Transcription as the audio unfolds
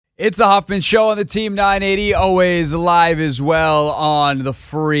It's the Hoffman Show on the Team 980, always live as well on the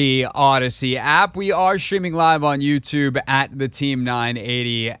free Odyssey app. We are streaming live on YouTube at the Team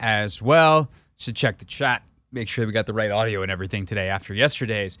 980 as well. Should check the chat, make sure we got the right audio and everything today after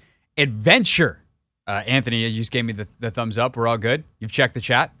yesterday's adventure. Anthony, you just gave me the thumbs up. We're all good. You've checked the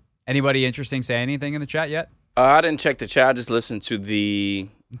chat. Anybody interesting say anything in the chat yet? I didn't check the chat. I just listened to the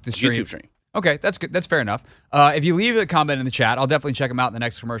YouTube stream. Okay, that's good. That's fair enough. If you leave a comment in the chat, I'll definitely check them out in the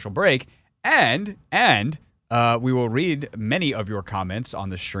next commercial break. And we will read many of your comments on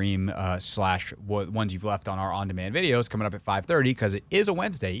the stream / ones you've left on our on-demand videos coming up at 5:30 because it is a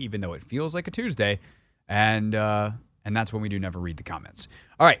Wednesday, even though it feels like a Tuesday. And that's when we do never read the comments.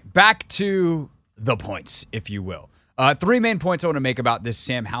 All right, back to the points, if you will. 3 main points I want to make about this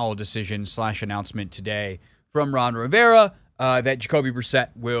Sam Howell decision / announcement today from Ron Rivera. That Jacoby Brissett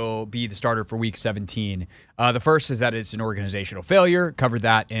will be the starter for Week 17. The first is that it's an organizational failure. Covered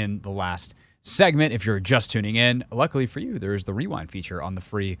that in the last segment. If you're just tuning in, luckily for you, there's the rewind feature on the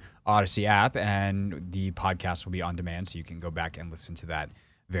free Odyssey app, and the podcast will be on demand, so you can go back and listen to that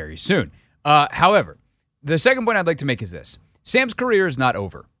very soon. However, the second point I'd like to make is this. Sam's career is not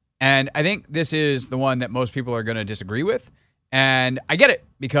over, and I think this is the one that most people are going to disagree with, and I get it,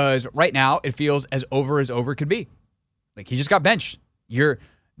 because right now it feels as over could be. Like, he just got benched.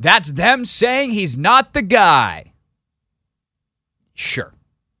 That's them saying he's not the guy. Sure.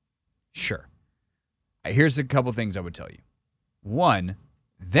 Here's a couple things I would tell you. One,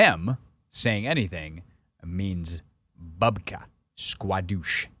 them saying anything means bubka,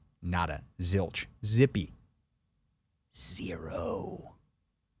 squadoosh, nada, zilch, zippy. 0.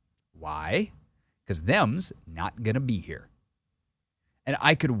 Why? Because them's not going to be here. And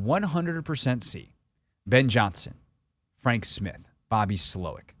I could 100% see Ben Johnson, Frank Smith, Bobby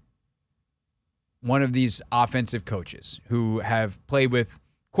Slowick, one of these offensive coaches who have played with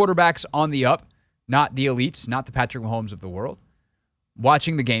quarterbacks on the up, not the elites, not the Patrick Mahomes of the world,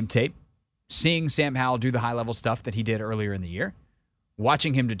 watching the game tape, seeing Sam Howell do the high-level stuff that he did earlier in the year,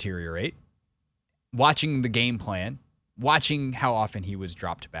 watching him deteriorate, watching the game plan, watching how often he was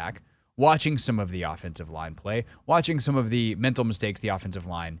dropped back, watching some of the offensive line play, watching some of the mental mistakes the offensive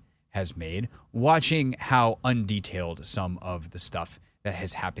line has made, watching how undetailed some of the stuff that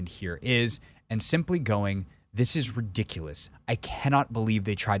has happened here is, and simply going, this is ridiculous. I cannot believe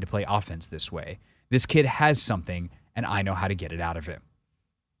they tried to play offense this way. This kid has something, and I know how to get it out of him.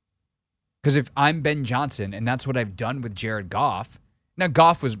 Because if I'm Ben Johnson, and that's what I've done with Jared Goff, now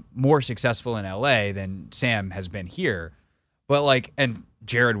Goff was more successful in LA than Sam has been here, but and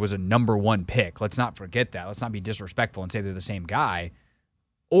Jared was a number 1 pick. Let's not forget that. Let's not be disrespectful and say they're the same guy.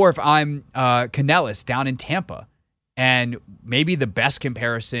 Or if I'm Canellis down in Tampa, and maybe the best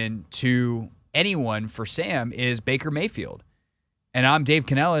comparison to anyone for Sam is Baker Mayfield, and I'm Dave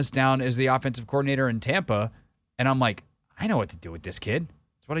Canellis down as the offensive coordinator in Tampa, and I'm like, I know what to do with this kid.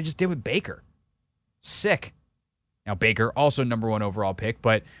 It's what I just did with Baker. Sick. Now, Baker, also number 1 overall pick,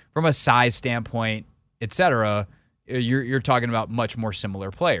 but from a size standpoint, etc., you're talking about much more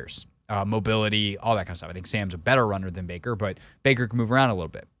similar players. Mobility, all that kind of stuff. I think Sam's a better runner than Baker, but Baker can move around a little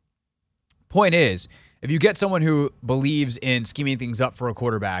bit. Point is, if you get someone who believes in scheming things up for a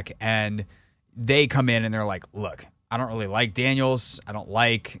quarterback and they come in and they're like, look, I don't really like Daniels. I don't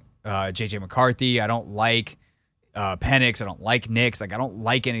like J.J. McCarthy. I don't like Penix. I don't like Nix. I don't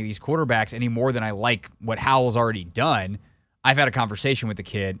like any of these quarterbacks any more than I like what Howell's already done. I've had a conversation with the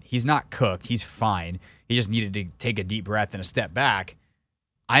kid. He's not cooked. He's fine. He just needed to take a deep breath and a step back.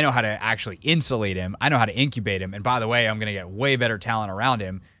 I know how to actually insulate him. I know how to incubate him. And by the way, I'm going to get way better talent around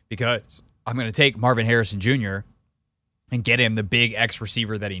him because I'm going to take Marvin Harrison Jr. and get him the big X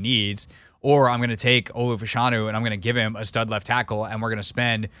receiver that he needs. Or I'm going to take Olu Fashanu and I'm going to give him a stud left tackle, and we're going to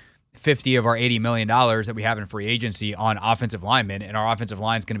spend $50 of our $80 million that we have in free agency on offensive linemen, and our offensive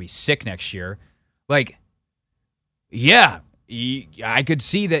line is going to be sick next year. Yeah, I could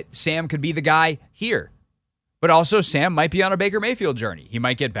see that Sam could be the guy here. But also, Sam might be on a Baker Mayfield journey. He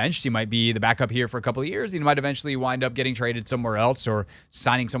might get benched. He might be the backup here for a couple of years. He might eventually wind up getting traded somewhere else or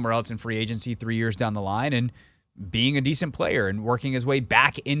signing somewhere else in free agency 3 years down the line and being a decent player and working his way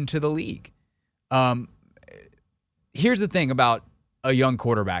back into the league. Here's the thing about a young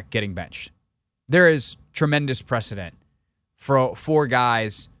quarterback getting benched. There is tremendous precedent for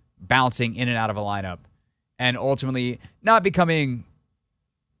guys bouncing in and out of a lineup and ultimately not becoming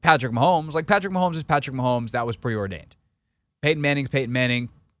Patrick Mahomes. Like, Patrick Mahomes is Patrick Mahomes. That was preordained. Peyton Manning's Peyton Manning.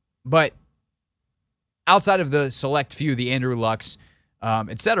 But outside of the select few, the Andrew Lucks,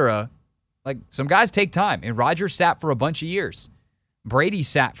 etc., some guys take time. And Rodgers sat for a bunch of years. Brady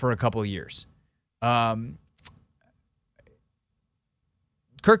sat for a couple of years.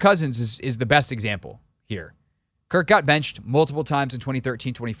 Kirk Cousins is the best example here. Kirk got benched multiple times in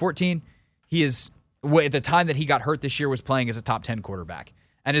 2013, 2014. He is, at the time that he got hurt this year, was playing as a top 10 quarterback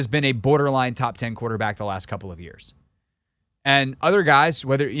and has been a borderline top 10 quarterback the last couple of years. And other guys,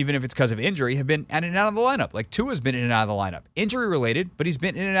 even if it's because of injury, have been in and out of the lineup. Like Tua's been in and out of the lineup. Injury related, but he's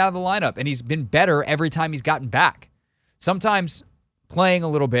been in and out of the lineup, and he's been better every time he's gotten back. Sometimes playing a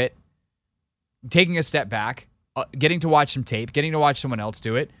little bit, taking a step back, getting to watch some tape, getting to watch someone else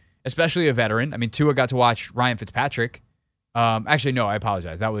do it, especially a veteran. I mean, Tua got to watch Ryan Fitzpatrick. Actually, no, I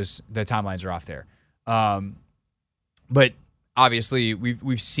apologize. That was, the timelines are off there. But obviously,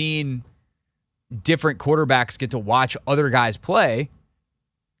 we've seen different quarterbacks get to watch other guys play,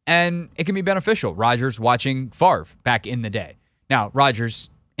 and it can be beneficial. Rodgers watching Favre back in the day. Now, Rodgers,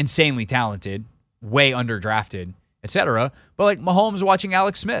 insanely talented, way underdrafted, etc. But like Mahomes watching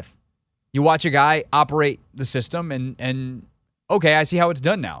Alex Smith. You watch a guy operate the system and okay, I see how it's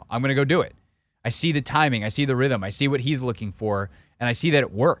done now. I'm going to go do it. I see the timing. I see the rhythm. I see what he's looking for, and I see that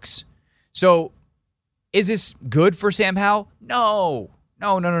it works. So is this good for Sam Howell? No.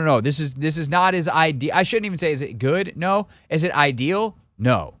 This is not his ideal. I shouldn't even say, is it good? No. Is it ideal?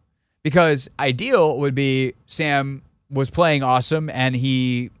 No. Because ideal would be Sam was playing awesome and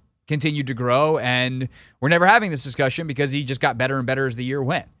he continued to grow, and we're never having this discussion because he just got better and better as the year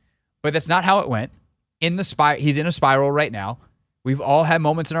went. But that's not how it went. He's in a spiral right now. We've all had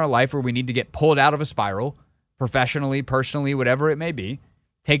moments in our life where we need to get pulled out of a spiral, professionally, personally, whatever it may be.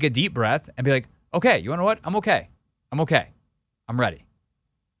 Take a deep breath and be like, okay, you know what? I'm okay. I'm ready.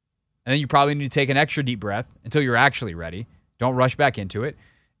 And then you probably need to take an extra deep breath until you're actually ready. Don't rush back into it.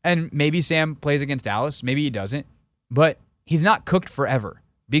 And maybe Sam plays against Dallas. Maybe he doesn't. But he's not cooked forever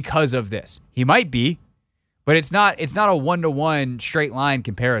because of this. He might be, but it's not a one-to-one straight line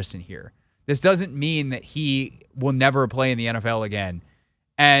comparison here. This doesn't mean that he will never play in the NFL again.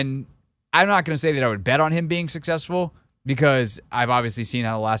 And I'm not going to say that I would bet on him being successful because I've obviously seen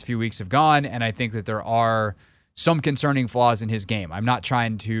how the last few weeks have gone, and I think that there are some concerning flaws in his game. I'm not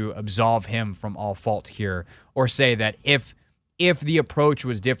trying to absolve him from all fault here or say that if the approach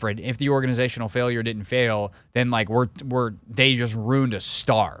was different, if the organizational failure didn't fail, then like they just ruined a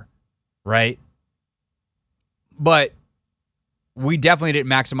star, right? But we definitely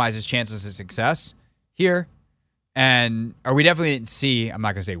didn't maximize his chances of success here. Or we definitely didn't see, I'm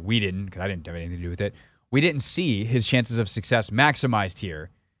not going to say we didn't because I didn't have anything to do with it. We didn't see his chances of success maximized here.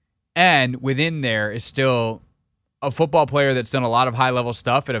 And within there is still a football player that's done a lot of high-level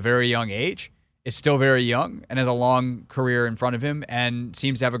stuff at a very young age, is still very young and has a long career in front of him and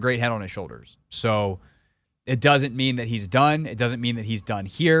seems to have a great head on his shoulders. So it doesn't mean that he's done. It doesn't mean that he's done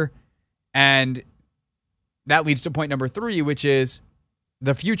here. And that leads to point number 3, which is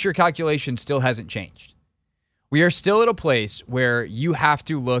the future calculation still hasn't changed. We are still at a place where you have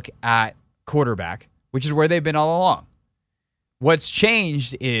to look at quarterback, which is where they've been all along. What's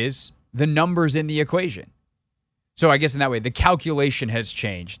changed is the numbers in the equation. So I guess in that way, the calculation has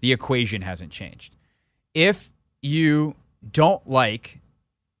changed. The equation hasn't changed. If you don't like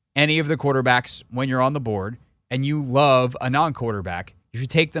any of the quarterbacks when you're on the board and you love a non-quarterback, you should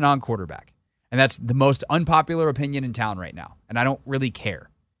take the non-quarterback. And that's the most unpopular opinion in town right now. And I don't really care.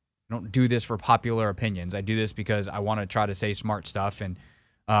 I don't do this for popular opinions. I do this because I want to try to say smart stuff. And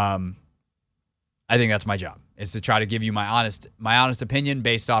I think that's my job, is to try to give you my honest opinion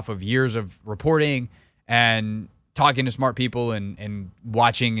based off of years of reporting and talking to smart people and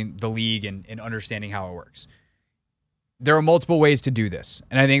watching the league and understanding how it works. There are multiple ways to do this,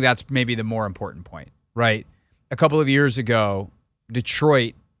 and I think that's maybe the more important point, right? A couple of years ago,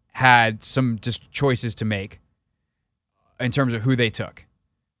 Detroit had some just choices to make in terms of who they took.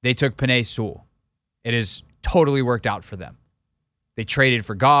 They took Penei Sewell. It has totally worked out for them. They traded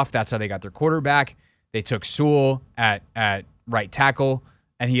for Goff. That's how they got their quarterback. They took Sewell at right tackle,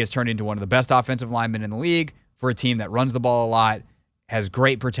 and he has turned into one of the best offensive linemen in the league for a team that runs the ball a lot, has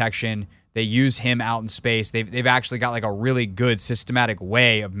great protection. They use him out in space. They've actually got like a really good systematic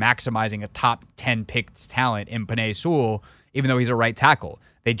way of maximizing a top 10 picked talent in Penei Sewell, even though he's a right tackle.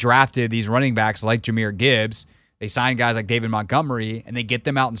 They drafted these running backs like Jahmyr Gibbs. They signed guys like David Montgomery, and they get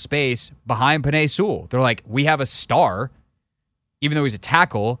them out in space behind Penei Sewell. They're like, we have a star, even though he's a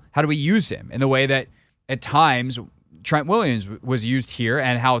tackle. How do we use him? In the way that at times Trent Williams was used here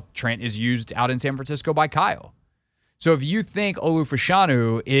and how Trent is used out in San Francisco by Kyle. So if you think Olu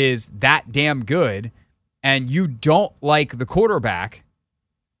Fashanu is that damn good and you don't like the quarterback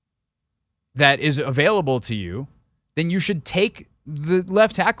that is available to you, then you should take the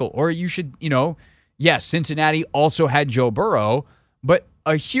left tackle. Or you should, yes, Cincinnati also had Joe Burrow, but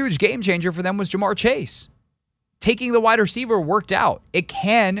a huge game changer for them was Jamar Chase. taking the wide receiver worked out. It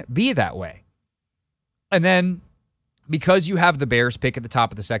can be that way. And then because you have the Bears pick at the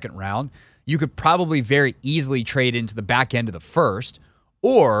top of the second round, you could probably very easily trade into the back end of the first,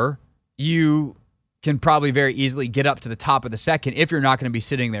 or you can probably very easily get up to the top of the second if you're not going to be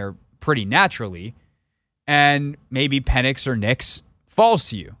sitting there pretty naturally, and maybe Penix or Nix falls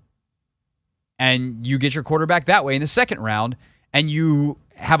to you. And you get your quarterback that way in the second round, and you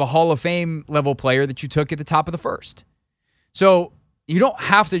have a Hall of Fame level player that you took at the top of the first. So you don't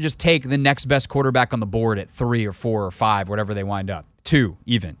have to just take the next best quarterback on the board at 3 or 4 or 5, whatever they wind up, 2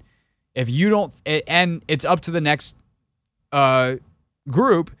 even. If you don't, and it's up to the next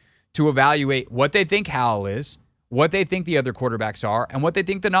group to evaluate what they think Howell is, what they think the other quarterbacks are, and what they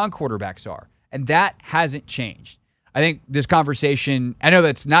think the non-quarterbacks are. And that hasn't changed. I think this conversation, I know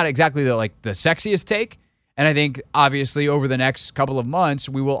that's not exactly the sexiest take, and I think obviously over the next couple of months,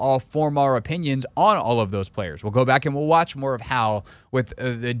 we will all form our opinions on all of those players. We'll go back and we'll watch more of Howell with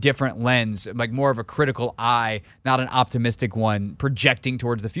a different lens, like more of a critical eye, not an optimistic one, projecting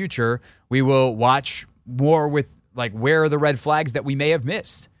towards the future. We will watch more with like where are the red flags that we may have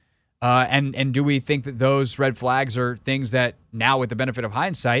missed. And do we think that those red flags are things that now with the benefit of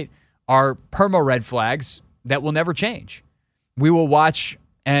hindsight are perma red flags that will never change? We will watch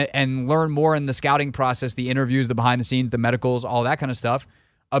and learn more in the scouting process, the interviews, the behind the scenes, the medicals, all that kind of stuff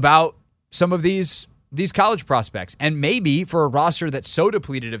about some of these college prospects. And maybe for a roster that's so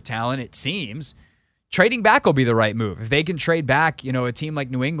depleted of talent, it seems, trading back will be the right move. If they can trade back, a team like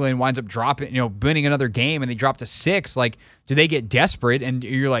New England winds up dropping, winning another game and they drop to 6, like, do they get desperate? And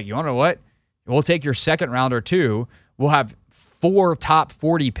you're like, you want to know what? We'll take your second round or 2. We'll have 4 top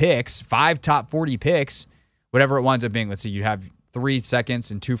 40 picks, 5 top 40 picks, whatever it winds up being. Let's say you have 3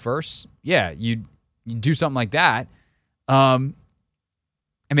 seconds and 2 firsts. Yeah, you do something like that. And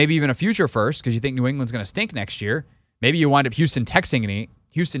maybe even a future first because you think New England's going to stink next year. Maybe you wind up Houston Texaning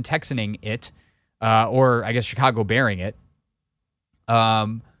it. Or I guess Chicago bearing it.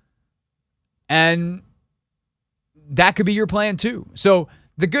 And that could be your plan too. So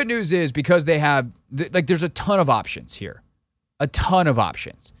the good news is because they have, there's a ton of options here. A ton of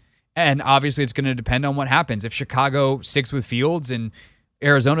options. And obviously it's going to depend on what happens. If Chicago sticks with Fields and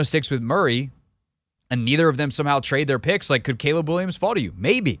Arizona sticks with Murray, and neither of them somehow trade their picks, like could Caleb Williams fall to you?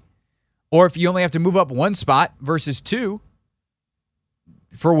 Maybe. Or if you only have to move up 1 spot versus 2,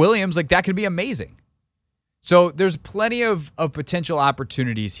 for Williams, like that could be amazing. So there's plenty of potential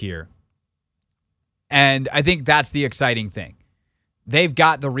opportunities here. And I think that's the exciting thing. They've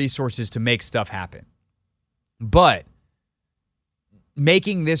got the resources to make stuff happen. But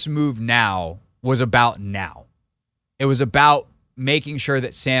making this move now was about now. It was about making sure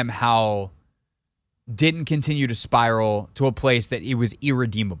that Sam Howell didn't continue to spiral to a place that it was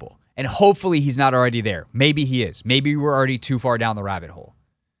irredeemable. And hopefully he's not already there. Maybe he is. Maybe we're already too far down the rabbit hole.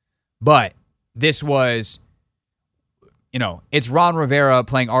 But this was, it's Ron Rivera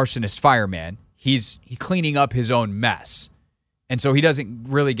playing arsonist fireman. He's cleaning up his own mess. And so he doesn't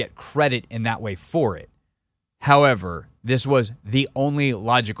really get credit in that way for it. However, this was the only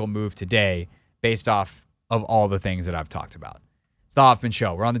logical move today based off of all the things that I've talked about. It's the Hoffman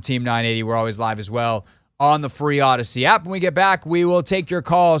Show. We're on the Team 980. We're always live as well on the free Odyssey app. When we get back, we will take your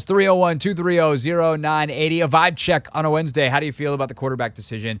calls, 301-230-0980. A vibe check on a Wednesday. How do you feel about the quarterback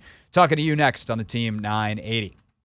decision? Talking to you next on the Team 980.